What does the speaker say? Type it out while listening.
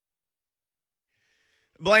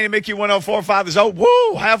Blaine and Mickey 104.5 is,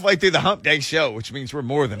 woo, halfway through the Hump Day show, which means we're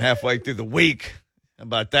more than halfway through the week. How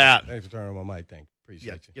about that? Thanks for turning on my mic. Thank you.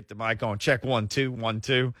 Appreciate you. Get the mic on. Check 1, 2, 1,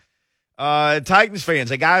 2. Titans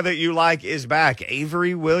fans, a guy that you like is back,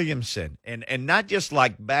 Avery Williamson. And not just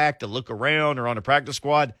like back to look around or on the practice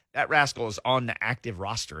squad. That rascal is on the active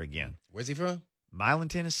roster again. Where's he from? Milan,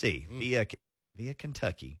 Tennessee, via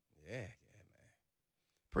Kentucky. Yeah, man.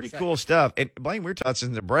 Pretty cool stuff. And Blaine, we were talking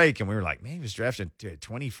in the break, and we were like, man, he was drafted in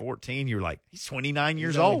 2014. You were like, he's 29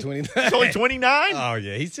 years old. 29. He's only 29? Oh,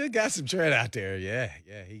 yeah. He still got some tread out there. Yeah.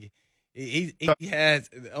 He has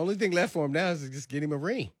 – the only thing left for him now is to just get him a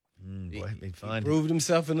ring. Boy, it'd be fun. He proved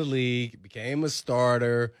himself in the league, became a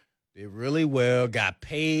starter, did really well, got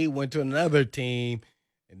paid, went to another team,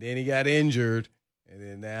 and then he got injured. And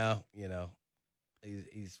then now,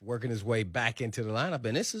 he's working his way back into the lineup.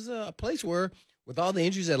 And this is a place where, with all the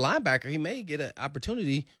injuries at linebacker, he may get an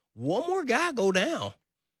opportunity. One more guy go down.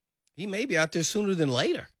 He may be out there sooner than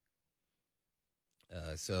later.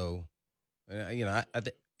 I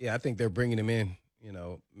think they're bringing him in,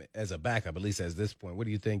 as a backup, at least at this point. What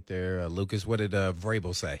do you think there, Lucas? What did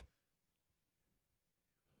Vrabel say?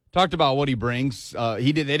 Talked about what he brings.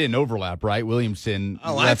 They didn't overlap, right? Williamson.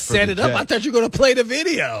 Oh, I set it up. I thought you were going to play the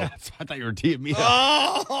video. I thought you were teeing me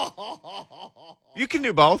up. You can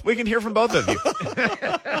do both. We can hear from both of you.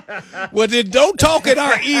 Well, then don't talk in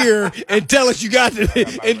our ear and tell us you got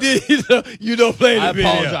it, and then you don't play the video.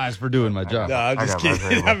 I apologize for doing my job. No, I'm just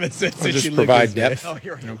kidding. I'll just provide depth.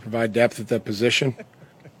 Provide depth at that position.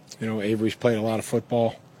 Avery's played a lot of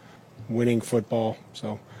football, winning football,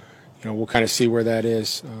 so. We'll kind of see where that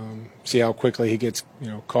is, see how quickly he gets,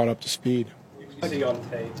 caught up to speed. See on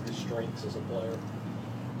tape his strengths as a player.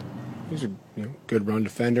 He's a good run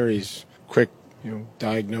defender. He's quick,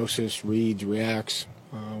 diagnosis, reads, reacts.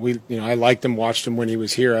 I liked him, watched him when he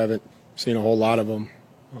was here. I haven't seen a whole lot of him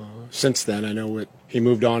since then. I know he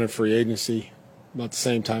moved on in free agency about the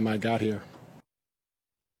same time I got here.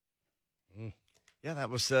 Yeah, that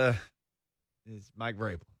was Mike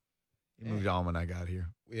Vrabel. He moved on when I got here.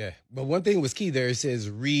 Yeah, but one thing was key there. It says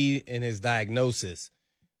read in his diagnosis.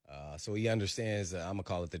 So he understands, I'm going to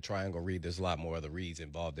call it the triangle read. There's a lot more other reads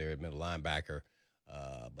involved there at middle linebacker.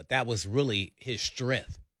 But that was really his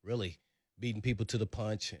strength, really beating people to the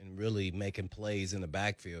punch and really making plays in the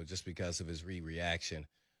backfield just because of his reaction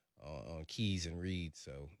on keys and reads.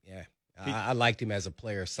 So, yeah, I liked him as a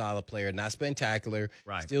player, solid player, not spectacular,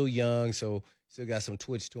 right. Still young, so still got some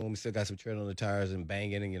twitch to him. Still got some tread on the tires and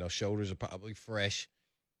banging, and, shoulders are probably fresh.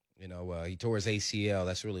 He tore his ACL.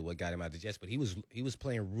 That's really what got him out of the Jets. But he was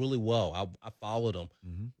playing really well. I followed him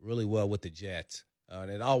really well with the Jets.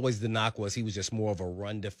 And always the knock was he was just more of a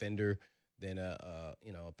run defender than a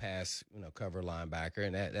pass cover linebacker,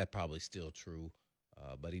 and that probably still true.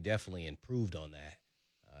 But he definitely improved on that.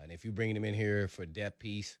 And if you're bringing him in here for depth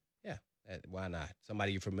piece, yeah, why not?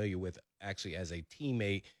 Somebody you're familiar with actually as a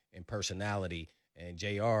teammate and personality. And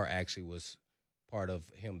JR actually was part of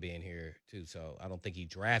him being here too. So I don't think he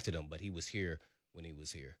drafted him, but he was here when he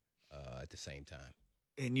was here at the same time.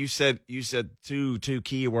 And you said two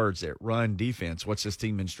key words there: run defense. What's this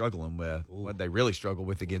team been struggling with? Ooh. What they really struggle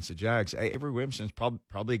with against the Jags? Avery Williamson's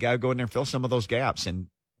probably a guy to go in there and fill some of those gaps and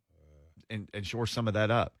shore some of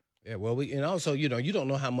that up. Yeah, well, and also you don't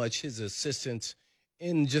know how much his assistants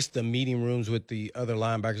in just the meeting rooms with the other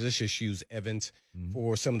linebackers. Let's just use Evans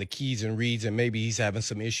for some of the keys and reads, and maybe he's having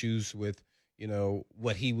some issues with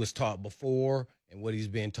what he was taught before and what he's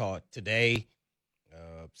being taught today.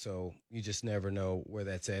 So you just never know where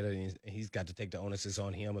that's at. And he's got to take the onus is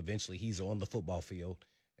on him. Eventually, he's on the football field,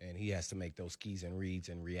 and he has to make those keys and reads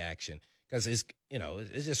and reaction. Because it's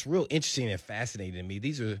just real interesting and fascinating to me.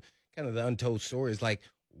 These are kind of the untold stories. Like,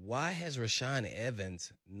 why has Rashaan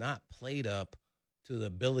Evans not played up to the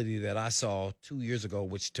ability that I saw 2 years ago,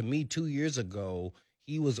 which to me 2 years ago,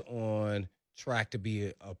 he was on track to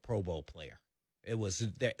be a Pro Bowl player. It was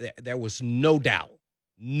there was no doubt,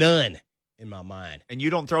 none in my mind. And you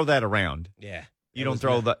don't throw that around. Yeah. You don't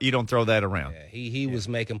throw that around. Yeah, he was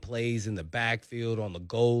making plays in the backfield on the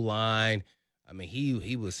goal line. I mean,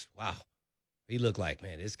 he was, wow. He looked like,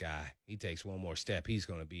 man, this guy, he takes one more step, he's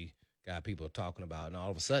going to be guy people are talking about. And all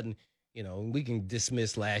of a sudden, we can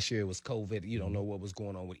dismiss last year it was COVID. You don't know what was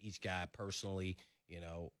going on with each guy personally,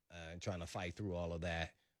 and trying to fight through all of that.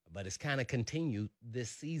 But it's kind of continued this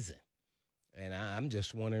season. And I'm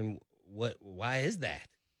just wondering why is that?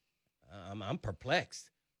 I'm perplexed.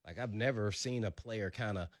 Like, I've never seen a player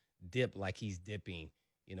kind of dip like he's dipping,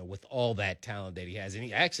 with all that talent that he has. And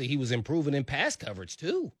he was improving in pass coverage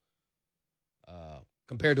too,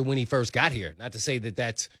 compared to when he first got here. Not to say that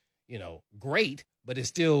that's, great, but it's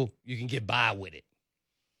still, you can get by with it.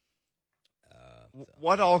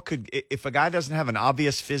 What all could, if a guy doesn't have an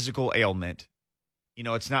obvious physical ailment,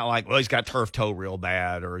 it's not like, well, he's got turf toe real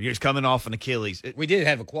bad or he's coming off an Achilles. We did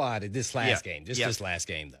have a quad at this last game, this last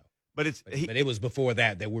game, though. But it was before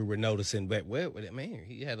that we were noticing. But man,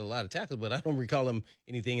 he had a lot of tackles, but I don't recall him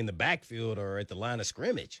anything in the backfield or at the line of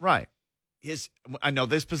scrimmage. Right. I know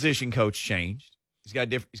this position coach changed. He's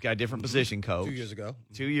got a different position coach 2 years ago.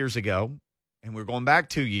 2 years ago, and we're going back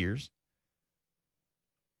 2 years.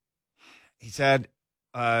 He said,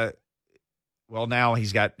 now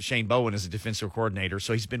he's got Shane Bowen as a defensive coordinator,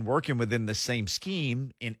 so he's been working within the same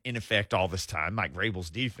scheme in effect all this time, Mike Vrabel's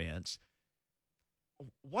defense.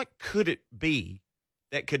 What could it be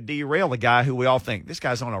that could derail a guy who we all think this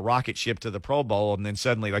guy's on a rocket ship to the Pro Bowl, and then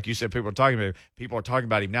suddenly, like you said, people are talking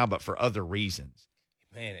about him now, but for other reasons?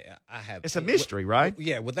 Man, it's a mystery, right?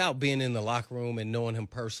 Yeah, without being in the locker room and knowing him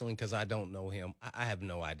personally, because I don't know him, I have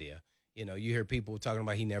no idea. You hear people talking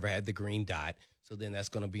about he never had the green dot, so then that's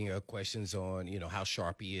going to be questions on how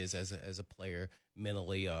sharp he is as a player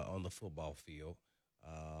mentally on the football field.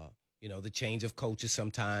 The change of coaches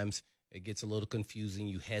sometimes. It gets a little confusing.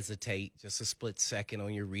 You hesitate just a split second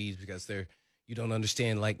on your reads because you don't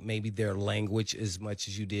understand like maybe their language as much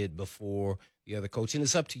as you did before the other coach. And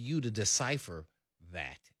it's up to you to decipher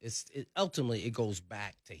that. Ultimately it goes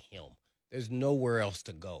back to him. There's nowhere else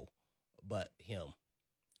to go but him.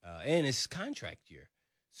 And it's contract year.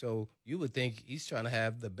 So you would think he's trying to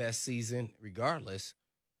have the best season regardless.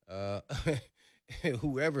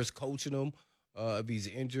 Whoever's coaching him, if he's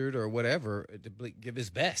injured or whatever, to give his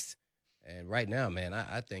best. And right now, man,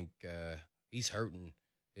 I think he's hurting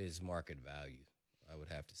his market value. I would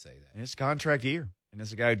have to say that. And it's contract year. And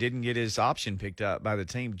as a guy who didn't get his option picked up by the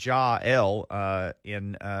team, Ja L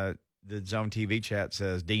in the Zone TV chat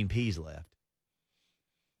says Dean Pease left.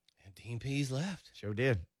 And Dean Pease left. Sure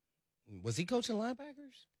did. Was he coaching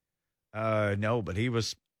linebackers? No, but he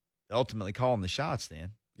was ultimately calling the shots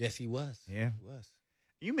then. Yes, he was. Yeah. He was.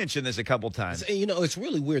 You mentioned this a couple times. It's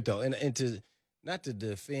really weird, though. And to not to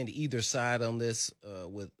defend either side on this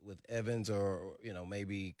with Evans or,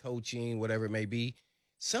 maybe coaching, whatever it may be.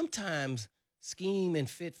 Sometimes scheme and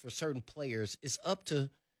fit for certain players is up to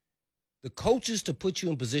the coaches to put you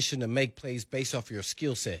in position to make plays based off your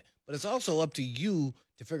skill set. But it's also up to you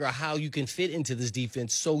to figure out how you can fit into this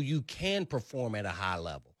defense so you can perform at a high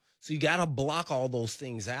level. So you got to block all those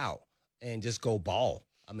things out and just go ball.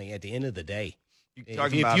 I mean, at the end of the day.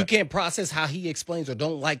 If you can't process how he explains or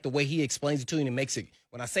don't like the way he explains it to you and it makes it,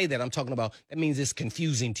 when I say that, I'm talking about, that means it's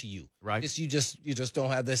confusing to you. Right. You just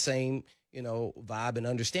don't have the same, vibe and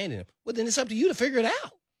understanding. Well, then it's up to you to figure it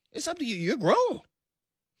out. It's up to you. You're grown.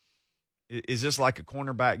 Is this like a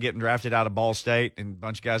cornerback getting drafted out of Ball State and a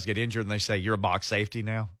bunch of guys get injured and they say, you're a box safety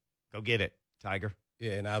now? Go get it, Tiger.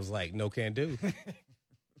 Yeah, and I was like, no can do.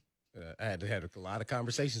 I had to have a lot of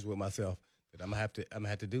conversations with myself that I'm gonna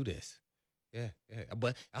have to do this. Yeah.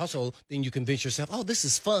 But also, then you convince yourself, oh, this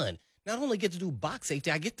is fun. Not only get to do box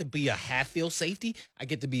safety, I get to be a half-field safety. I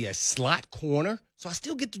get to be a slot corner. So I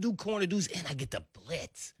still get to do corner dudes, and I get to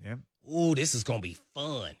blitz. Yeah. Ooh, this is going to be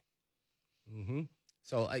fun. Mm-hmm.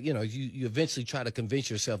 So, you eventually try to convince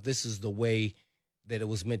yourself this is the way that it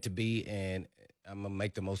was meant to be, and I'm going to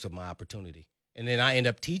make the most of my opportunity. And then I end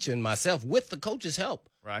up teaching myself with the coach's help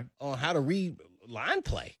on how to read line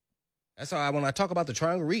play. That's why when I talk about the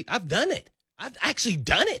triangle read, I've done it. I've actually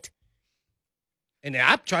done it. And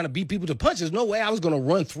I'm trying to beat people to punch. There's no way I was going to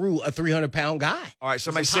run through a 300-pound guy. All right,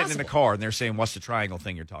 somebody's sitting in the car, and they're saying, what's the triangle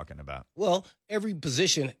thing you're talking about? Well, every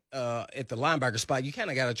position at the linebacker spot, you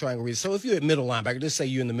kind of got a triangle read. So if you're at middle linebacker, just say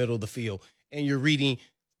you're in the middle of the field, and you're reading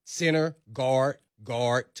center, guard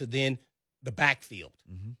to then the backfield.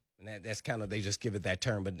 Mm-hmm. And that's kind of, they just give it that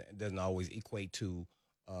term, but it doesn't always equate to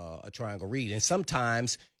a triangle read. And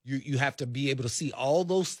sometimes you have to be able to see all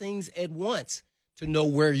those things at once to know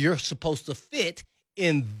where you're supposed to fit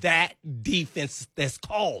in that defense that's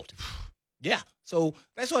called. Yeah. So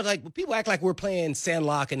that's why, like, people act like we're playing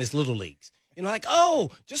sandlot in this little leagues. Like,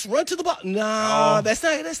 oh, just run to the ball. No, that's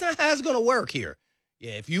not how it's going to work here.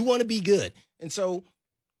 Yeah, if you want to be good. And so,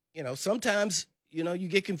 sometimes, you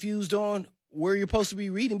get confused on where you're supposed to be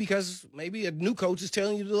reading because maybe a new coach is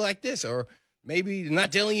telling you to do like this, or maybe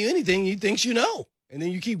not telling you anything he thinks you know. And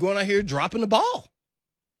then you keep going out here dropping the ball.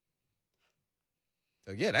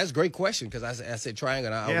 So, yeah, that's a great question because I said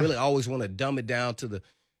triangle. And I really always want to dumb it down to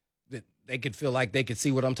that they could feel like they could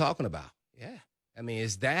see what I'm talking about. Yeah. I mean,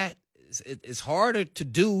 it's harder to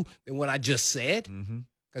do than what I just said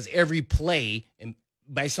because every play and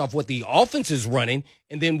based off what the offense is running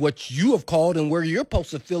and then what you have called and where you're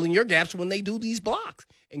supposed to fill in your gaps when they do these blocks.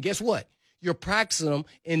 And guess what? You're practicing them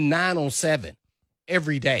in 9-on-7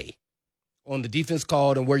 every day on the defense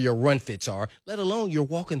called and where your run fits are, let alone you're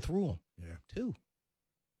walking through them too.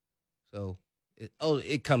 So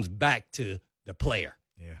it comes back to the player.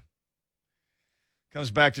 Yeah.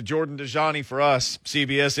 Comes back to Jordan Dajani for us,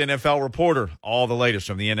 CBS NFL reporter. All the latest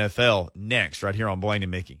from the NFL next, right here on Blaine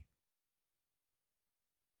and Mickey.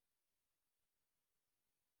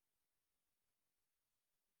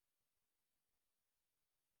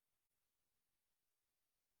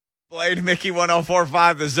 Blaine and Mickey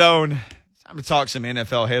 104.5 The Zone. Time to talk some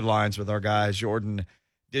NFL headlines with our guys, Jordan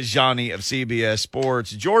Dajani of CBS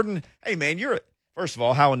Sports. Jordan, hey, man, first of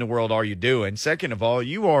all, how in the world are you doing? Second of all,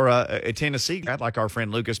 you are a Tennessee guy like our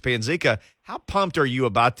friend Lucas Panzica. How pumped are you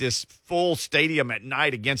about this full stadium at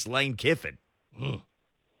night against Lane Kiffin?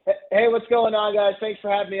 Hey, what's going on, guys? Thanks for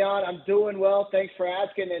having me on. I'm doing well. Thanks for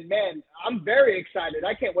asking. And, man, I'm very excited.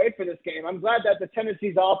 I can't wait for this game. I'm glad that the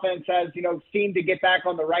Tennessee's offense has, seemed to get back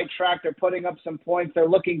on the right track. They're putting up some points. They're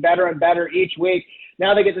looking better and better each week.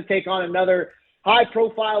 Now they get to take on another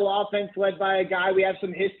high-profile offense led by a guy we have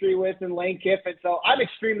some history with in Lane Kiffin. So I'm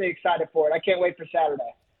extremely excited for it. I can't wait for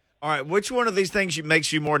Saturday. All right, which one of these things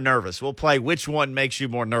makes you more nervous? We'll play which one makes you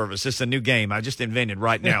more nervous. It's a new game I just invented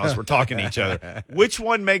right now as we're talking to each other. Which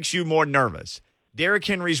one makes you more nervous? Derrick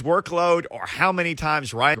Henry's workload or how many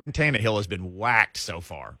times Ryan Tannehill has been whacked so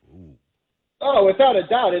far? Ooh. Oh, without a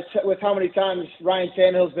doubt. It's with how many times Ryan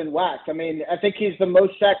Tannehill's been whacked. I mean, I think he's the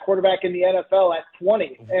most sacked quarterback in the NFL at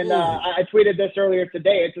 20. And I tweeted this earlier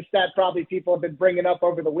today. It's a stat probably people have been bringing up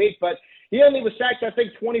over the week, but he only was sacked, I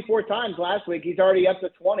think, 24 times last week. He's already up to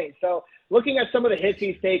 20. So looking at some of the hits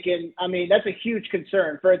he's taken, I mean, that's a huge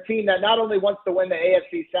concern for a team that not only wants to win the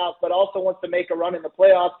AFC South, but also wants to make a run in the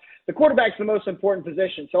playoffs. The quarterback's the most important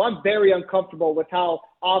position. So I'm very uncomfortable with how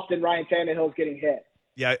often Ryan Tannehill's getting hit.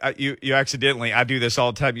 Yeah, you accidentally, I do this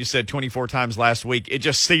all the time. You said 24 times last week. It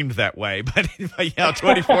just seemed that way. But yeah,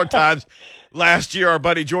 24 times last year. Our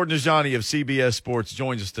buddy Jordan Dajani of CBS Sports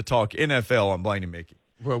joins us to talk NFL on Blaine and Mickey.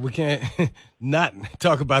 Well, we can't not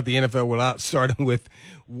talk about the NFL without starting with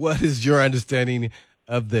what is your understanding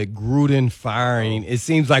of the Gruden firing? It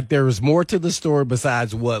seems like there is more to the story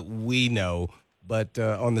besides what we know. But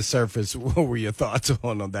on the surface, what were your thoughts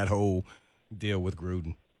on that whole deal with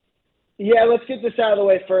Gruden? Yeah, let's get this out of the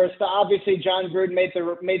way first. Obviously, John Gruden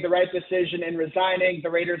made the right decision in resigning.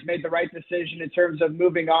 The Raiders made the right decision in terms of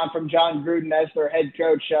moving on from John Gruden as their head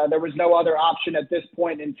coach. There was no other option at this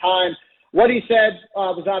point in time. What he said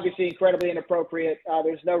was obviously incredibly inappropriate.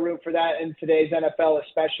 There's no room for that in today's NFL,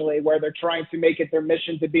 especially where they're trying to make it their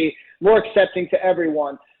mission to be more accepting to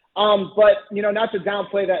everyone. But, not to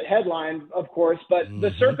downplay that headline, of course, but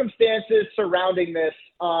the circumstances surrounding this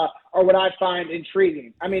are what I find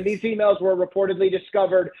intriguing. I mean, these emails were reportedly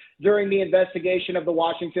discovered during the investigation of the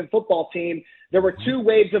Washington football team. There were two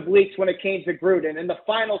waves of leaks when it came to Gruden, and the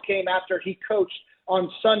final came after he coached on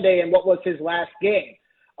Sunday in what was his last game.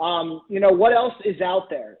 What else is out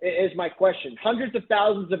there is my question. Hundreds of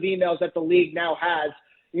thousands of emails that the league now has.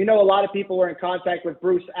 A lot of people were in contact with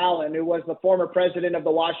Bruce Allen, who was the former president of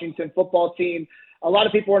the Washington football team. A lot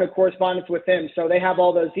of people were in correspondence with him, so they have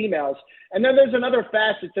all those emails. And then there's another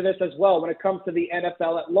facet to this as well when it comes to the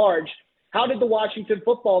NFL at large. How did the Washington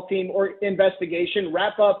football team or investigation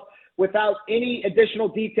wrap up without any additional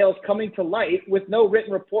details coming to light, with no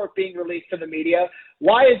written report being released to the media?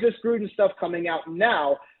 Why is this Gruden stuff coming out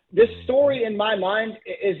now? This story, in my mind,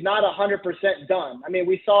 is not 100% done. I mean,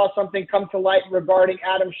 we saw something come to light regarding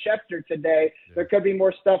Adam Schefter today. There could be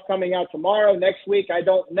more stuff coming out tomorrow, next week. I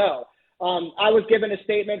don't know. I was given a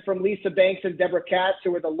statement from Lisa Banks and Deborah Katz,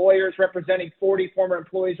 who were the lawyers representing 40 former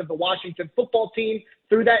employees of the Washington football team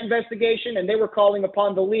through that investigation, and they were calling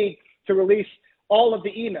upon the league to release all of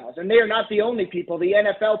the emails. And they are not the only people. The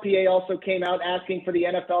NFLPA also came out asking for the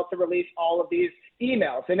NFL to release all of these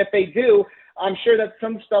emails. And if they do, I'm sure that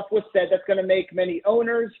some stuff was said that's going to make many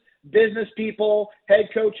owners, business people, head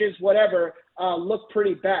coaches, whatever, look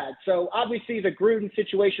pretty bad. So obviously the Gruden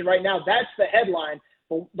situation right now, that's the headline.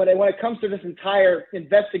 But when it comes to this entire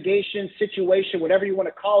investigation situation, whatever you want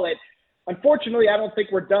to call it, unfortunately, I don't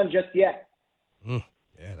think we're done just yet.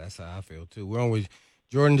 Yeah, that's how I feel, too. We're on with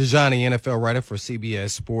Jordan Dajani, NFL writer for CBS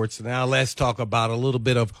Sports. Now let's talk about a little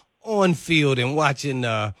bit of on-field and watching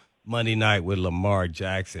Monday night with Lamar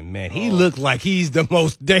Jackson. Man, he looked like he's the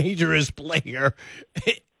most dangerous player,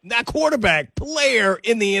 not quarterback, player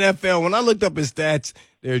in the NFL. When I looked up his stats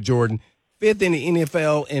there, Jordan, 5th in the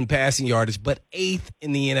NFL in passing yardage, but 8th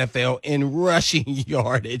in the NFL in rushing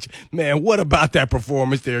yardage. Man, what about that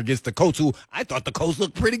performance there against the Colts, who I thought the Colts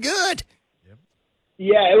looked pretty good?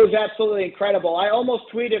 Yeah, it was absolutely incredible. I almost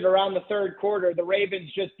tweeted around the third quarter, the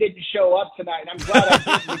Ravens just didn't show up tonight. And I'm glad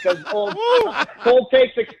I didn't because Cold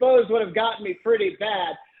Takes Exposed would have gotten me pretty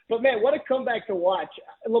bad. But, man, what a comeback to watch.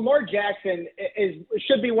 Lamar Jackson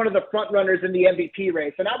should be one of the front runners in the MVP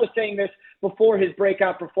race. And I was saying this before his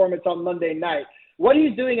breakout performance on Monday night. What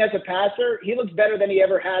he's doing as a passer, he looks better than he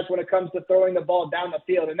ever has when it comes to throwing the ball down the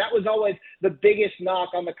field. And that was always the biggest knock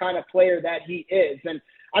on the kind of player that he is. And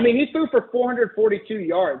I mean, he threw for 442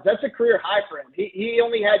 yards. That's a career high for him. He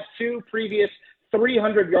only had 2 previous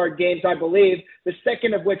 300-yard games, I believe, the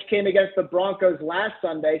second of which came against the Broncos last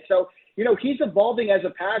Sunday. So, you know, he's evolving as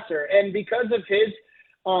a passer. And because of his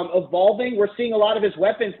evolving, we're seeing a lot of his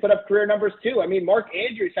weapons put up career numbers too. I mean, Mark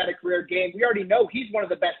Andrews had a career game. We already know he's one of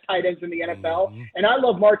the best tight ends in the NFL. And I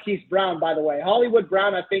love Marquise Brown, by the way. Hollywood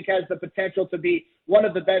Brown, I think, has the potential to be one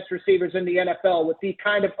of the best receivers in the NFL with the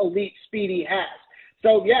kind of elite speed he has.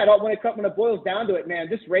 So, yeah, when it boils down to it, man,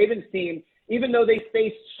 this Ravens team, even though they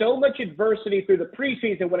faced so much adversity through the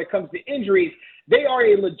preseason when it comes to injuries, they are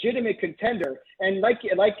a legitimate contender. And like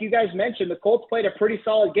you guys mentioned, the Colts played a pretty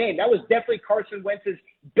solid game. That was definitely Carson Wentz's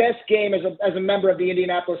best game as a member of the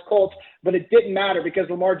Indianapolis Colts, but it didn't matter because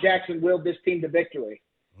Lamar Jackson willed this team to victory.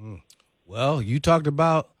 Well, you talked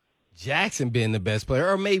about Jackson being the best player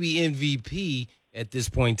or maybe MVP at this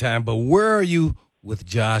point in time, but where are you with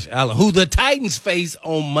Josh Allen, who the Titans face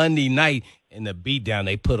on Monday night in the beatdown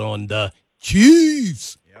they put on the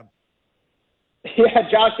Chiefs? Yeah,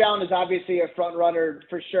 Josh Allen is obviously a front runner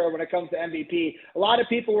for sure when it comes to MVP. A lot of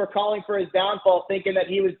people were calling for his downfall, thinking that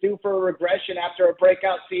he was due for a regression after a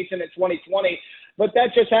breakout season in 2020, but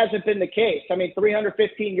that just hasn't been the case. I mean,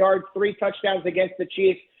 315 yards, 3 touchdowns against the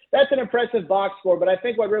Chiefs. That's an impressive box score, but I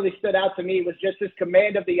think what really stood out to me was just his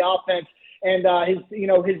command of the offense and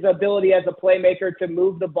his ability as a playmaker to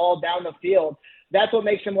move the ball down the field. That's what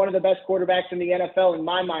makes him one of the best quarterbacks in the NFL in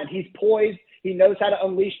my mind. He's poised. He knows how to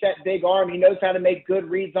unleash that big arm. He knows how to make good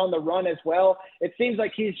reads on the run as well. It seems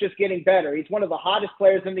like he's just getting better. He's one of the hottest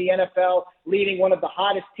players in the NFL, leading one of the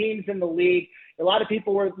hottest teams in the league. A lot of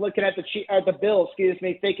people were looking at the Bills,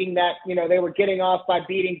 thinking that, they were getting off by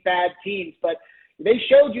beating bad teams, but they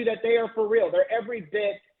showed you that they are for real. They're every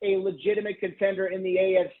bit a legitimate contender in the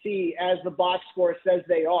AFC as the box score says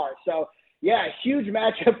they are. So, yeah, huge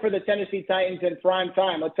matchup for the Tennessee Titans in prime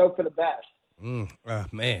time. Let's hope for the best.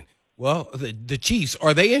 Man. Well, the Chiefs,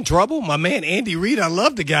 are they in trouble? My man, Andy Reid, I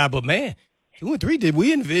love the guy, but, man, 2-3, did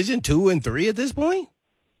we envision 2-3 at this point?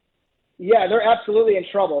 Yeah, they're absolutely in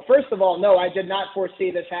trouble. First of all, no, I did not foresee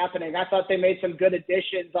this happening. I thought they made some good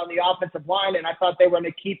additions on the offensive line, and I thought they were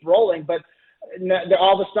going to keep rolling, but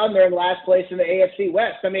all of a sudden they're in last place in the AFC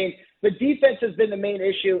West. I mean, the defense has been the main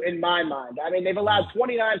issue in my mind. I mean, they've allowed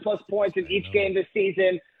 29-plus points in each game this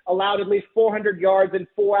season, allowed at least 400 yards in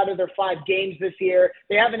 4 out of their 5 games this year.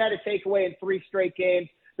 They haven't had a takeaway in 3 straight games.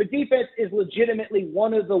 The defense is legitimately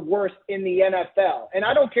one of the worst in the NFL. And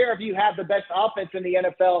I don't care if you have the best offense in the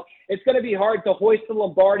NFL. It's going to be hard to hoist the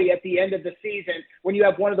Lombardi at the end of the season when you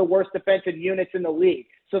have one of the worst defensive units in the league.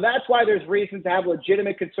 So that's why there's reason to have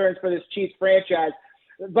legitimate concerns for this Chiefs franchise.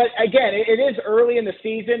 But again, it is early in the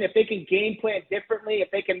season. If they can game plan differently, if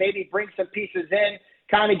they can maybe bring some pieces in,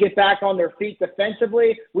 kind of get back on their feet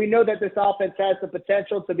defensively, we know that this offense has the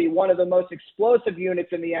potential to be one of the most explosive units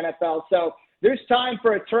in the NFL. So there's time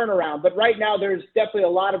for a turnaround. But right now, there's definitely a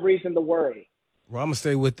lot of reason to worry. Well, I'm going to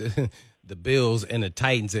stay with the Bills and the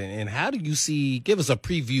Titans. And how do you see – give us a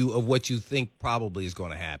preview of what you think probably is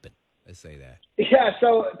going to happen. Let's say that. Yeah,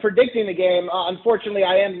 so predicting the game, unfortunately,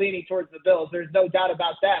 I am leaning towards the Bills. There's no doubt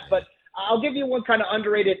about that. But I'll give you one kind of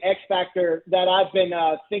underrated X factor that I've been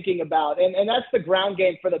thinking about, and that's the ground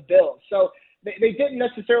game for the Bills. So they didn't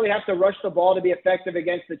necessarily have to rush the ball to be effective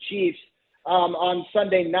against the Chiefs on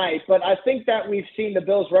Sunday night, but I think that we've seen the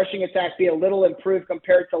Bills' rushing attack be a little improved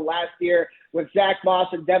compared to last year with Zach Moss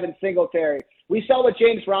and Devin Singletary. We saw with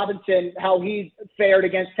James Robinson how he fared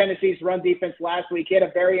against Tennessee's run defense last week. He had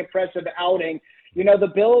a very impressive outing. You know, the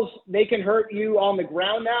Bills, they can hurt you on the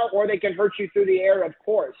ground now, or they can hurt you through the air, of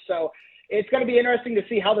course. So it's going to be interesting to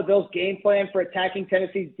see how the Bills game plan for attacking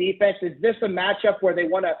Tennessee's defense. Is this a matchup where they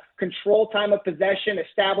want to control time of possession,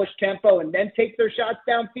 establish tempo, and then take their shots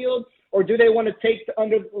downfield? Or do they want to take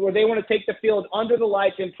the field under the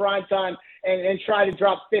lights in prime time and try to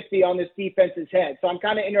drop 50 on this defense's head? So I'm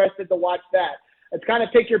kind of interested to watch that. It's kind of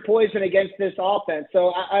pick your poison against this offense.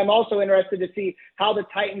 So I'm also interested to see how the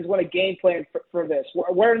Titans want to game plan for this.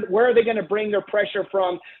 Where are they going to bring their pressure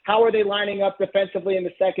from? How are they lining up defensively in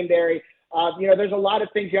the secondary? There's a lot of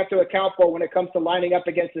things you have to account for when it comes to lining up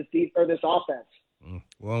against this offense.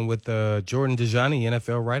 Well, with Jordan Dajani,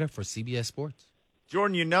 NFL writer for CBS Sports.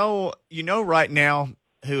 Jordan, right now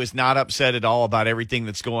who is not upset at all about everything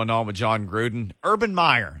that's going on with John Gruden? Urban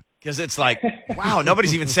Meyer. Because it's like, wow,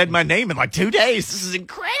 nobody's even said my name in like 2 days. This is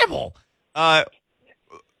incredible.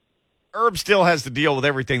 Herb still has to deal with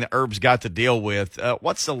everything that Herb's got to deal with.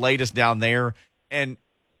 What's the latest down there? And,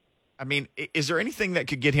 I mean, is there anything that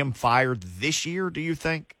could get him fired this year, do you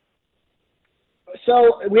think?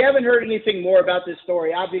 So we haven't heard anything more about this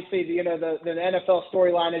story. Obviously, the NFL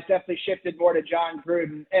storyline has definitely shifted more to John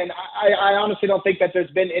Gruden. And I honestly don't think that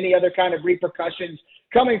there's been any other kind of repercussions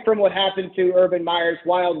coming from what happened to Urban Meyer's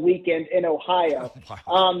wild weekend in Ohio.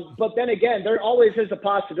 Wow. But then again, there always is a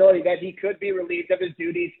possibility that he could be relieved of his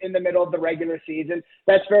duties in the middle of the regular season.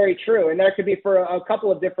 That's very true. And that could be for a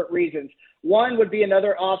couple of different reasons. One would be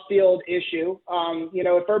another off-field issue.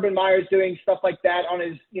 If Urban Meyer's doing stuff like that on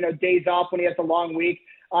his, days off when he has a long week,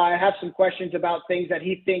 I have some questions about things that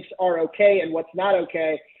he thinks are okay and what's not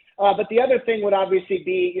okay. But the other thing would obviously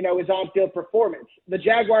be, his on-field performance. The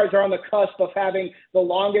Jaguars are on the cusp of having the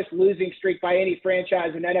longest losing streak by any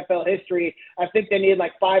franchise in NFL history. I think they need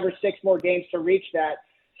like 5 or 6 more games to reach that.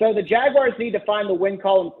 So the Jaguars need to find the win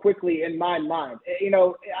column quickly in my mind.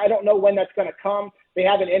 I don't know when that's going to come. They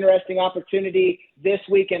have an interesting opportunity this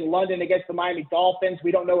week in London against the Miami Dolphins.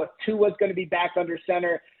 We don't know if Tua's going to be back under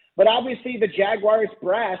center. But obviously the Jaguars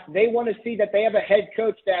brass, they want to see that they have a head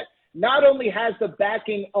coach that not only has the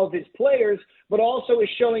backing of his players, but also is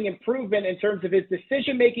showing improvement in terms of his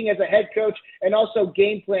decision-making as a head coach and also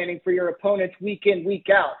game planning for your opponents week in, week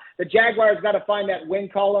out. The Jaguars got to find that win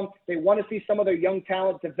column. They want to see some of their young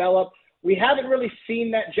talent develop. We haven't really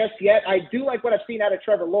seen that just yet. I do like what I've seen out of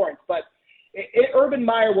Trevor Lawrence, but Urban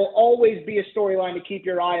Meyer will always be a storyline to keep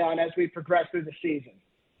your eye on as we progress through the season.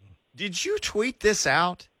 Did you tweet this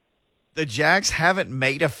out? The Jags haven't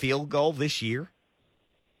made a field goal this year?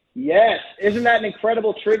 Yes. Isn't that an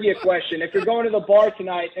incredible trivia question? If you're going to the bar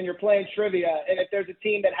tonight and you're playing trivia, and if there's a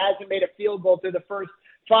team that hasn't made a field goal through the first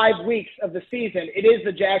 5 weeks of the season, it is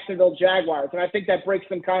the Jacksonville Jaguars. And I think that breaks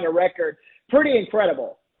some kind of record. Pretty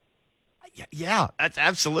incredible. Yeah, that's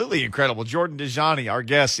absolutely incredible. Jordan Dajani, our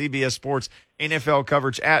guest, CBS Sports NFL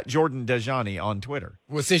coverage at Jordan Dajani on Twitter.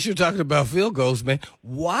 Well, since you're talking about field goals, man,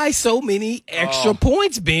 why so many extra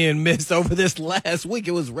points being missed over this last week?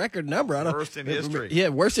 It was record number. Worst in history. Yeah,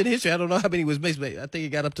 worst in history. I don't know how many was missed. But I think it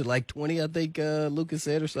got up to like 20, I think Lucas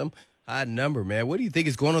said, or some high number, man. What do you think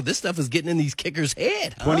is going on? This stuff is getting in these kickers'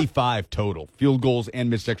 head. Huh? 25 total. Field goals and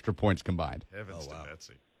missed extra points combined. Heavens to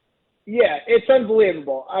Betsy. Yeah, it's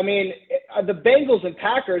unbelievable. I mean, the Bengals and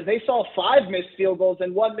Packers, they saw 5 missed field goals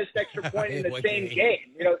and 1 missed extra point in the same game.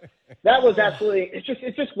 That was absolutely –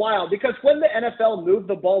 it's just wild because when the NFL moved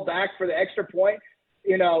the ball back for the extra point,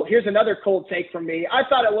 here's another cold take from me. I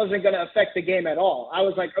thought it wasn't going to affect the game at all. I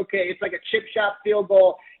was like, okay, it's like a chip shot field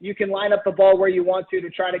goal. You can line up the ball where you want to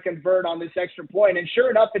try to convert on this extra point. And sure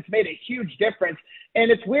enough, it's made a huge difference. And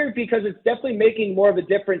it's weird because it's definitely making more of a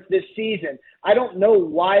difference this season. I don't know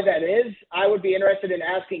why that is. I would be interested in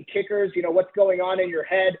asking kickers, what's going on in your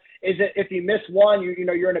head. Is it if you miss one,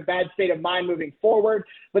 you're in a bad state of mind moving forward?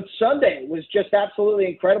 But Sunday was just absolutely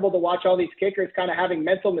incredible to watch all these kickers kind of having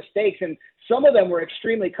mental mistakes, and some of them were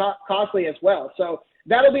extremely costly as well. So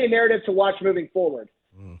that'll be a narrative to watch moving forward.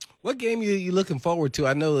 What game are you looking forward to?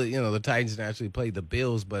 I know that, the Titans actually played the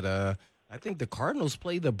Bills, but I think the Cardinals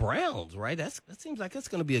play the Browns, right? That seems like that's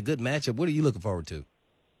going to be a good matchup. What are you looking forward to?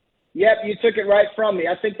 Yep, you took it right from me.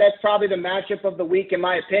 I think that's probably the matchup of the week, in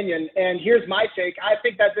my opinion. And here's my take. I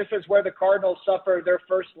think that this is where the Cardinals suffer their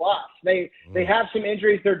first loss. They have some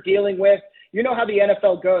injuries they're dealing with. You know how the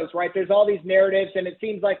NFL goes, right? There's all these narratives, and it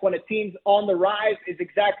seems like when a team's on the rise is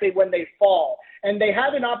exactly when they fall. And they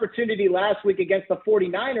had an opportunity last week against the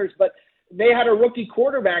 49ers, but they had a rookie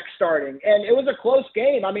quarterback starting, and it was a close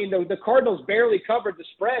game. I mean, the Cardinals barely covered the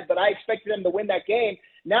spread, but I expected them to win that game.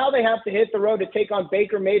 Now they have to hit the road to take on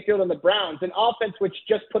Baker Mayfield and the Browns, an offense which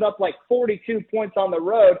just put up like 42 points on the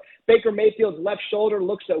road. Baker Mayfield's left shoulder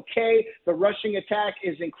looks okay. The rushing attack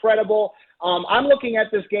is incredible. I'm looking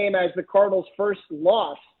at this game as the Cardinals' first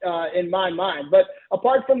loss in my mind. But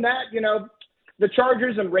apart from that, the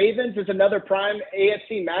Chargers and Ravens is another prime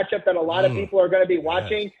AFC matchup that a lot of people are going to be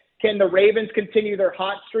watching. Yes. Can the Ravens continue their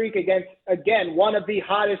hot streak against, again, one of the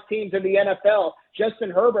hottest teams in the NFL?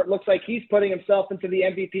 Justin Herbert looks like he's putting himself into the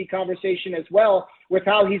MVP conversation as well with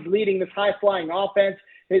how he's leading this high-flying offense.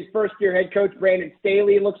 His first-year head coach, Brandon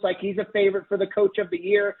Staley, looks like he's a favorite for the coach of the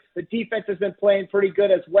year. The defense has been playing pretty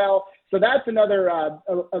good as well. So that's another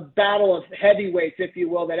a battle of heavyweights, if you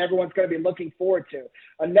will, that everyone's going to be looking forward to.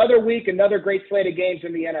 Another week, another great slate of games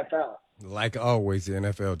in the NFL. Like always, the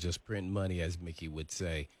NFL just print money, as Mickey would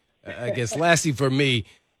say. I guess lastly for me,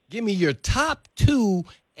 give me your top 2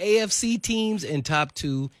 AFC teams and top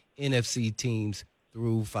 2 NFC teams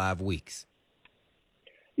through 5 weeks?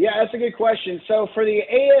 Yeah, that's a good question. So for the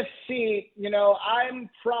AFC, I'm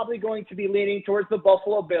probably going to be leaning towards the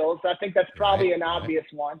Buffalo Bills. I think that's probably an obvious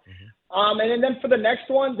one. And then for the next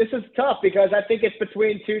one, this is tough because I think it's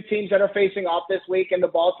between two teams that are facing off this week, and the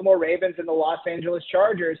Baltimore Ravens and the Los Angeles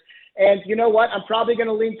Chargers. And you know what? I'm probably going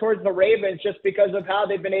to lean towards the Ravens just because of how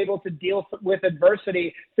they've been able to deal with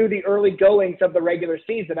adversity through the early goings of the regular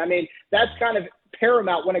season. I mean, that's kind of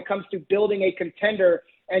paramount when it comes to building a contender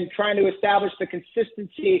and trying to establish the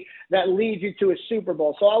consistency that leads you to a Super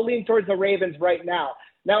Bowl. So I'll lean towards the Ravens right now.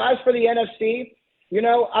 Now, as for the NFC,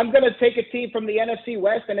 I'm going to take a team from the NFC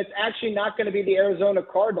West, and it's actually not going to be the Arizona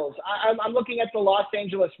Cardinals. I'm looking at the Los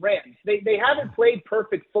Angeles Rams. They haven't played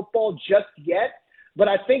perfect football just yet, but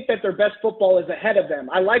I think that their best football is ahead of them.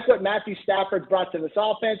 I like what Matthew Stafford's brought to this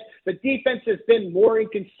offense. The defense has been more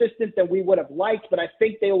inconsistent than we would have liked, but I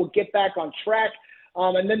think they will get back on track.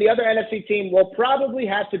 And then the other NFC team will probably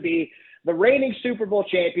have to be the reigning Super Bowl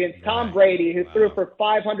champions, Tom Brady, who threw for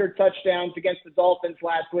 500 touchdowns against the Dolphins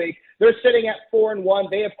last week. They're sitting at 4-1.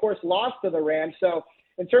 They, of course, lost to the Rams. So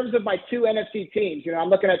in terms of my two NFC teams, I'm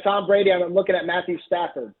looking at Tom Brady. I'm looking at Matthew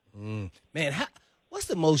Stafford. Man, what's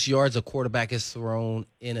the most yards a quarterback has thrown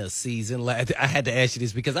in a season? I had to ask you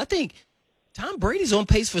this because I think Tom Brady's on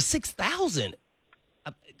pace for 6,000.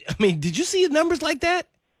 I mean, did you see numbers like that?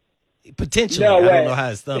 Potentially. No way. I don't know how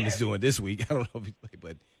his thumb is doing this week. I don't know if he played,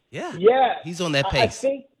 but yeah, he's on that pace.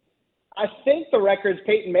 I think the record's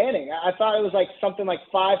Peyton Manning. I thought it was like something like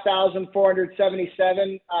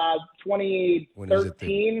 5,477, 2013 when he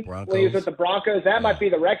was with the Broncos. That might be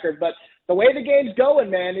the record. But the way the game's going,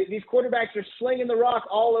 man, these quarterbacks are slinging the rock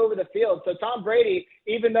all over the field. So Tom Brady,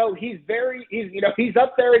 even though he's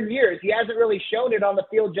up there in years, he hasn't really shown it on the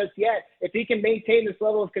field just yet. If he can maintain this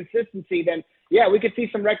level of consistency, then yeah, we could see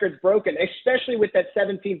some records broken, especially with that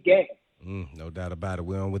 17th game. No doubt about it.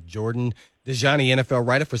 We're on with Jordan Dajani, NFL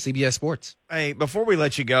writer for CBS Sports. Hey, before we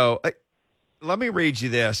let you go, let me read you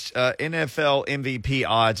this. NFL MVP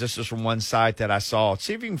odds. This is from one site that I saw.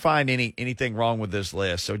 See if you can find anything wrong with this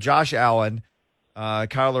list. So Josh Allen,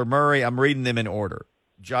 Kyler Murray, I'm reading them in order.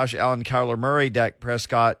 Josh Allen, Kyler Murray, Dak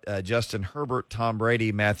Prescott, Justin Herbert, Tom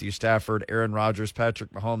Brady, Matthew Stafford, Aaron Rodgers,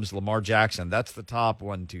 Patrick Mahomes, Lamar Jackson. That's the top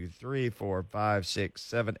 1, 2, 3, 4, 5, 6,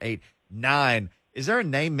 7, 8, 9. Is there a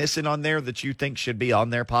name missing on there that you think should be on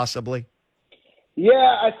there possibly?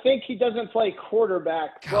 Yeah, I think he doesn't play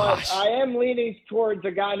quarterback, but I am leaning towards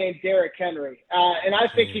a guy named Derrick Henry. And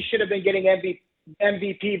I think he should have been getting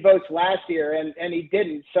MVP votes last year, and he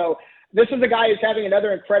didn't. So this is a guy who's having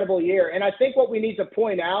another incredible year. And I think what we need to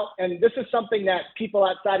point out, and this is something that people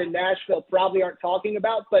outside of Nashville probably aren't talking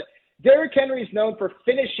about, but Derrick Henry is known for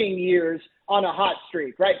finishing years on a hot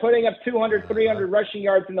streak, right? Putting up 200, 300 rushing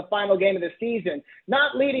yards in the final game of the season,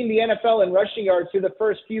 not leading the NFL in rushing yards through the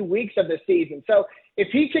first few weeks of the season. So if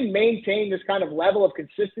he can maintain this kind of level of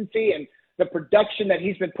consistency and the production that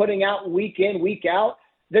he's been putting out week in, week out,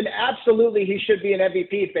 then absolutely he should be an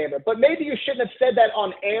MVP favorite. But maybe you shouldn't have said that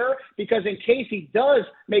on air because in case he does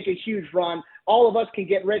make a huge run, all of us can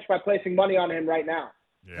get rich by placing money on him right now.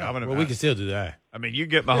 Yeah, we can still do that. I mean, you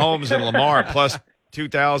get Mahomes and Lamar plus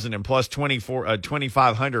 2,000 and plus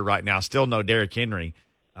 2,500 right now. Still no Derrick Henry.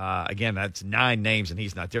 Again, that's 9 names and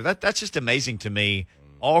he's not there. That's just amazing to me.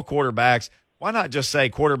 All quarterbacks. Why not just say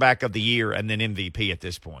quarterback of the year and then MVP at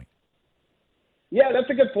this point? Yeah,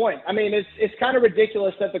 that's a good point. I mean, it's kind of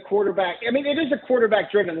ridiculous that the quarterback – I mean, it is a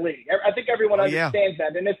quarterback-driven league. I think everyone understands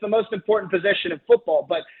that, and it's the most important position in football.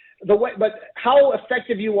 But how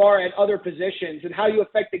effective you are at other positions and how you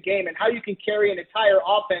affect the game and how you can carry an entire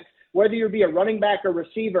offense, whether you be a running back or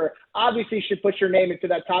receiver, obviously should put your name into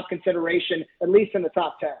that top consideration, at least in the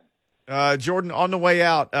top 10. Jordan, on the way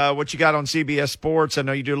out, what you got on CBS Sports? I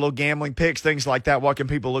know you do a little gambling picks, things like that. What can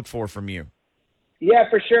people look for from you? Yeah,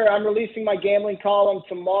 for sure. I'm releasing my gambling column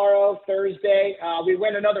tomorrow, Thursday. We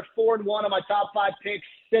went another 4-1 on my top 5 picks,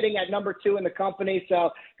 sitting at number 2 in the company.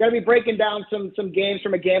 So going to be breaking down some games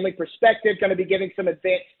from a gambling perspective, going to be giving some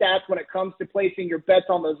advanced stats when it comes to placing your bets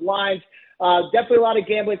on those lines. Definitely a lot of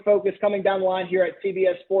gambling focus coming down the line here at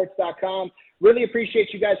CBSSports.com. Really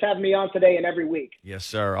appreciate you guys having me on today and every week. Yes,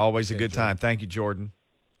 sir. Always a good time. Thank you, Jordan.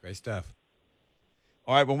 Great stuff.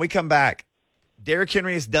 All right, when we come back, Derrick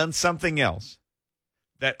Henry has done something else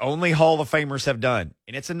that only Hall of Famers have done.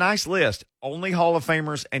 And it's a nice list. Only Hall of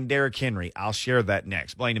Famers and Derrick Henry. I'll share that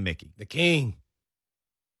next. Blaine and Mickey. The King.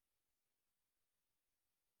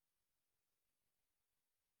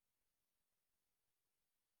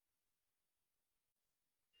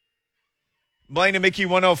 Blaine and Mickey,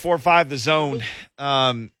 104.5 The Zone.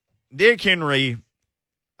 Derrick Henry,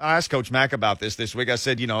 I asked Coach Mack about this week. I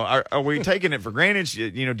said, are we taking it for granted?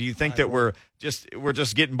 Do you think that we're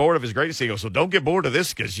just getting bored of his greatness? He goes, so don't get bored of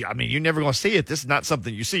this because, you're never going to see it. This is not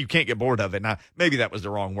something you see. You can't get bored of it. Now, maybe that was the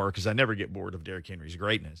wrong word because I never get bored of Derrick Henry's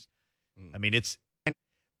greatness.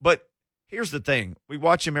 But here's the thing. We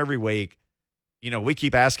watch him every week. We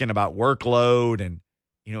keep asking about workload and,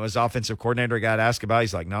 his offensive coordinator got asked about it.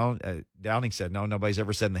 He's like, no, Downing said, no, nobody's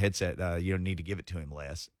ever said in the headset, you don't need to give it to him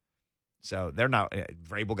less. So they're not.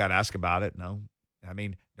 Vrabel got asked about it. No,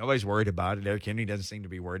 nobody's worried about it. Derrick Henry doesn't seem to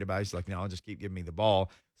be worried about it. He's like, no, I'll just keep giving me the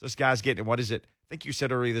ball. So this guy's getting, what is it? I think you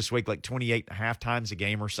said earlier this week, like 28.5 times a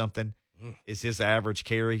game or something is his average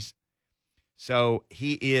carries. So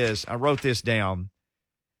he is, I wrote this down.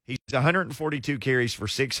 He's 142 carries for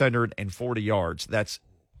 640 yards. That's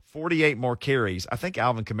 48 more carries. I think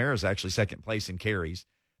Alvin Kamara is actually second place in carries.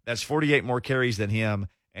 That's 48 more carries than him.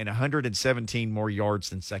 And 117 more yards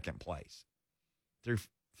than second place through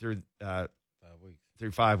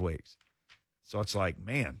 5 weeks. So it's like,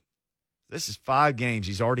 man, this is 5 games.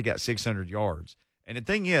 He's already got 600 yards. And the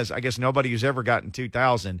thing is, I guess nobody who's ever gotten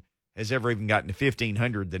 2,000 has ever even gotten to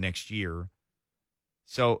 1,500 the next year.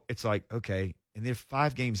 So it's like, okay, and then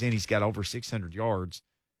 5 games in, he's got over 600 yards.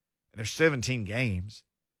 And there's 17 games.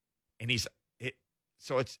 And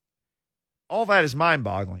so it's all that is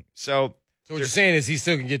mind-boggling. So what you're saying is he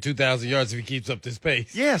still can get 2,000 yards if he keeps up this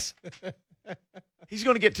pace. Yes. He's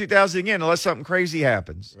going to get 2,000 again unless something crazy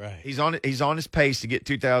happens. Right. He's on his pace to get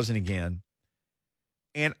 2,000 again.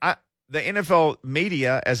 And the NFL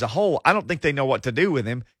media as a whole, I don't think they know what to do with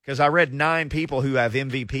him because I read 9 people who have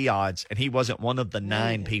MVP odds, and he wasn't one of the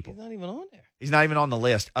 9 people. He's not even on there. He's not even on the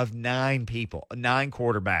list of 9 people, 9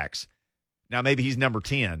 quarterbacks. Now, maybe he's number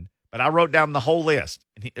 10, but I wrote down the whole list,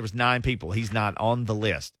 and there was 9 people. He's not on the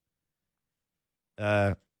list.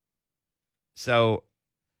 So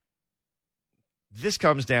this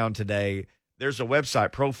comes down today. There's a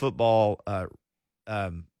website, Pro Football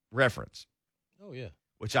Reference. Oh yeah,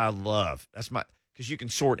 which I love. That's because you can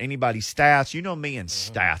sort anybody's stats. You know me and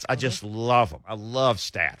stats. I just love them. I love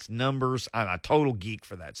stats, numbers. I'm a total geek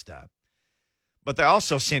for that stuff. But they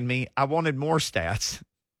also send me. I wanted more stats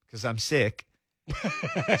because I'm sick.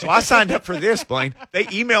 So I signed up for this, Blaine. They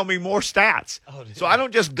email me more stats. So I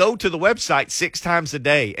don't just go to the website 6 times a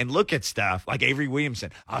day and look at stuff like Avery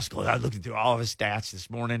Williamson. I was looking through all of his stats this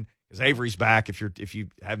morning because Avery's back. If you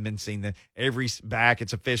haven't been seeing that, Avery's back.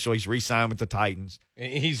 It's official. He's re-signed with the Titans.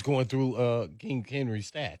 And he's going through King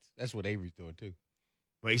Henry's stats. That's what Avery's doing too.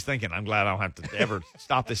 Well, he's thinking, I'm glad I don't have to ever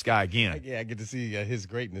stop this guy again. Yeah, I get to see his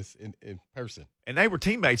greatness in person. And they were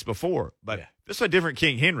teammates before, but this is a different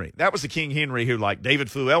King Henry. That was the King Henry who, like, David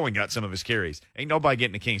Fluellen got some of his carries. Ain't nobody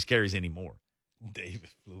getting the King's carries anymore.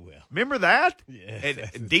 David Fluellen. Remember that? Yeah.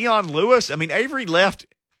 And Dion Lewis. I mean, Avery left,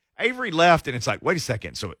 and it's like, wait a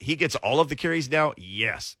second. So he gets all of the carries now?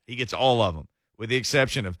 Yes, he gets all of them, with the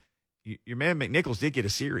exception of your man McNichols did get a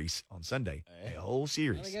series on Sunday, a whole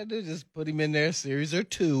series. All I got to do is just put him in there, a series or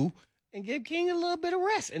 2, and give King a little bit of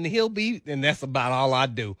rest. And and that's about all I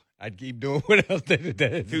do. I'd keep doing what else they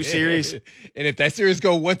did. 2 series. And if that series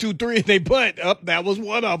go 1, 2, 3, and they punt, that was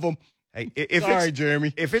one of them. Hey, Sorry,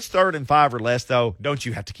 Jeremy. If it's 3rd and 5 or less, though, don't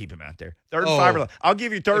you have to keep him out there? 3rd and 5 or less. I'll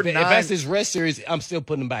give you 3rd and 9. If that's his rest series, I'm still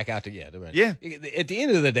putting him back out there. Yeah. At the end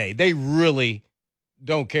of the day, they really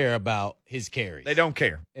don't care about his carries. They don't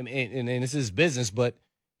care. And it's his business, but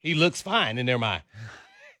he looks fine in their mind.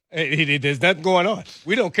 There's nothing going on.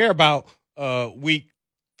 We don't care about week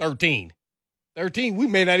 13. 13, we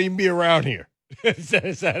may not even be around here.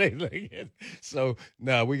 So,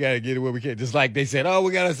 no, we got to get it where we can. Just like they said,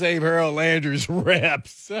 we got to save Harold Landry's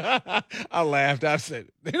reps. I laughed. I said,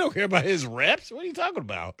 they don't care about his reps? What are you talking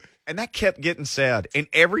about? And that kept getting said. And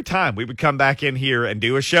every time we would come back in here and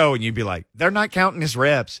do a show, and you'd be like, they're not counting his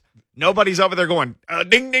reps. Nobody's over there going,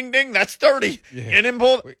 ding, ding, ding, that's 30. Yeah. And then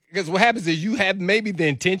pull. Because what happens is you have maybe the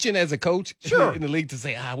intention as a coach in the league to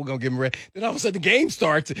say, we're going to give him a rest. Then all of a sudden the game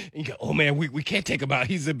starts, and you go, oh, man, we can't take him out.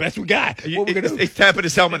 He's the best we got. What we going to do? He's tapping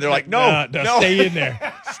his helmet. They're like, no. Stay in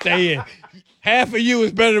there. Stay in. Half of you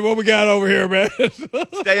is better than what we got over here, man.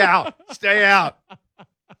 Stay out. Stay out.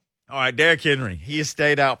 All right, Derrick Henry. He has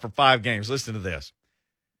stayed out for 5 games. Listen to this.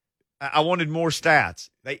 I wanted more stats.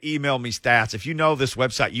 They emailed me stats. If you know this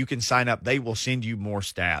website, you can sign up. They will send you more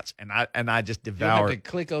stats. And I just devoured. You have to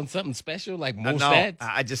click on something special, like more stats?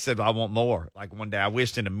 I just said I want more. Like one day I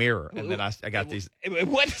wished in a mirror, and then I got these.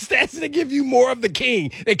 What stats do they give you more of the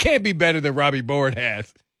King? They can't be better than Robbie Board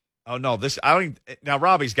has. Oh, no. Now,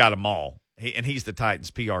 Robbie's got them all, and he's the Titans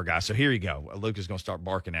PR guy. So here you go. Luke is going to start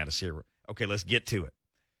barking at us here. Okay, let's get to it.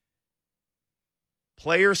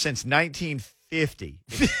 Player since 1950.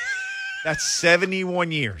 That's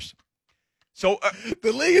 71 years. So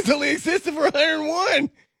the league has only existed for 101.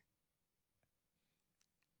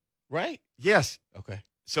 Right? yes. Okay.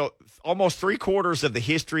 So almost 3/4 of the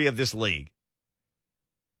history of this league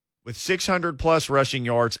with 600-plus rushing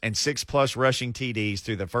yards and 6+ rushing TDs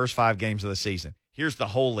through the first 5 games of the season. Here's the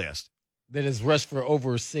whole list. That is rushed for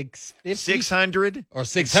over 650? 600 or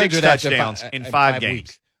 6 600 touchdowns in 5 games.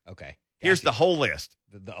 weeks. Okay. Here's Gotcha. the whole list.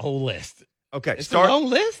 The whole list. Okay, It's a long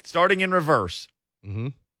list? starting in reverse. Mm-hmm.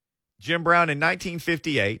 Jim Brown in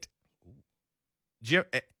 1958.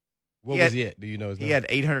 What He was had- he at? Do you know his He name? had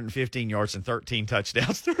 815 yards and 13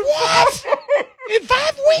 touchdowns. What? In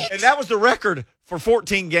 5 weeks? And that was the record for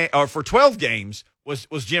 12 games was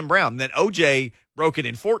Jim Brown. Then OJ broke it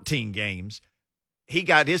in 14 games. He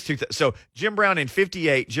got his so Jim Brown in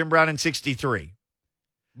 58, Jim Brown in 63.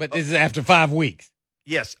 But this is after 5 weeks.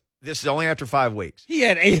 Yes, this is only after 5 weeks. He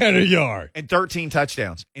had 800 yards. And 13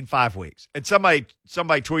 touchdowns in 5 weeks. And somebody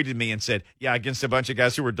tweeted me and said, yeah, against a bunch of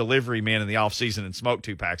guys who were delivery men in the offseason and smoked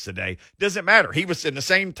 2 packs a day. Doesn't matter. He was in the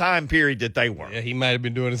same time period that they were. Yeah, he might have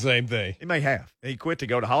been doing the same thing. He may have. He quit to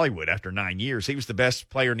go to Hollywood after 9 years. He was the best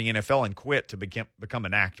player in the NFL and quit to become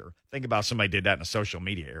an actor. Think about somebody did that in a social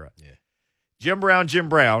media era. Yeah. Jim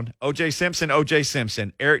Brown, O.J. Simpson,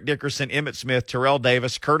 Eric Dickerson, Emmitt Smith, Terrell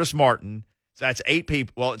Davis, Curtis Martin. So that's 8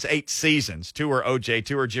 people. Well, it's 8 seasons. 2 are O.J.,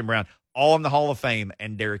 2 are Jim Brown, all in the Hall of Fame,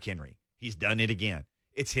 and Derrick Henry. He's done it again.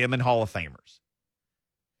 It's him and Hall of Famers.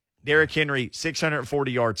 Derrick Henry,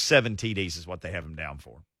 640 yards, 7 TDs is what they have him down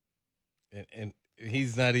for. And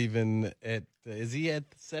he's not even at is he at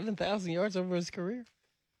 7,000 yards over his career?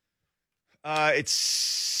 It's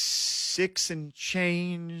 6 and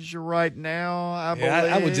change right now, I believe.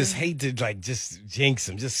 I would just hate to just jinx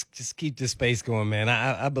him. Just keep this pace going, man.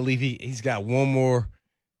 I believe he's got one more.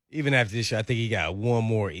 Even after this year, I think he got one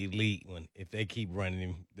more elite one if they keep running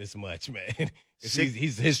him this much, man.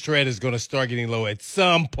 His tread is going to start getting low at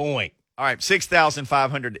some point. All right,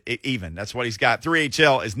 6,500 even. That's what he's got.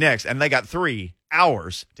 3HL is next, and they got 3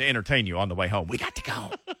 hours to entertain you on the way home. We got to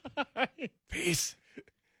go. Peace.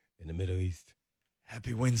 In the Middle East.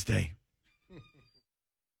 Happy Wednesday.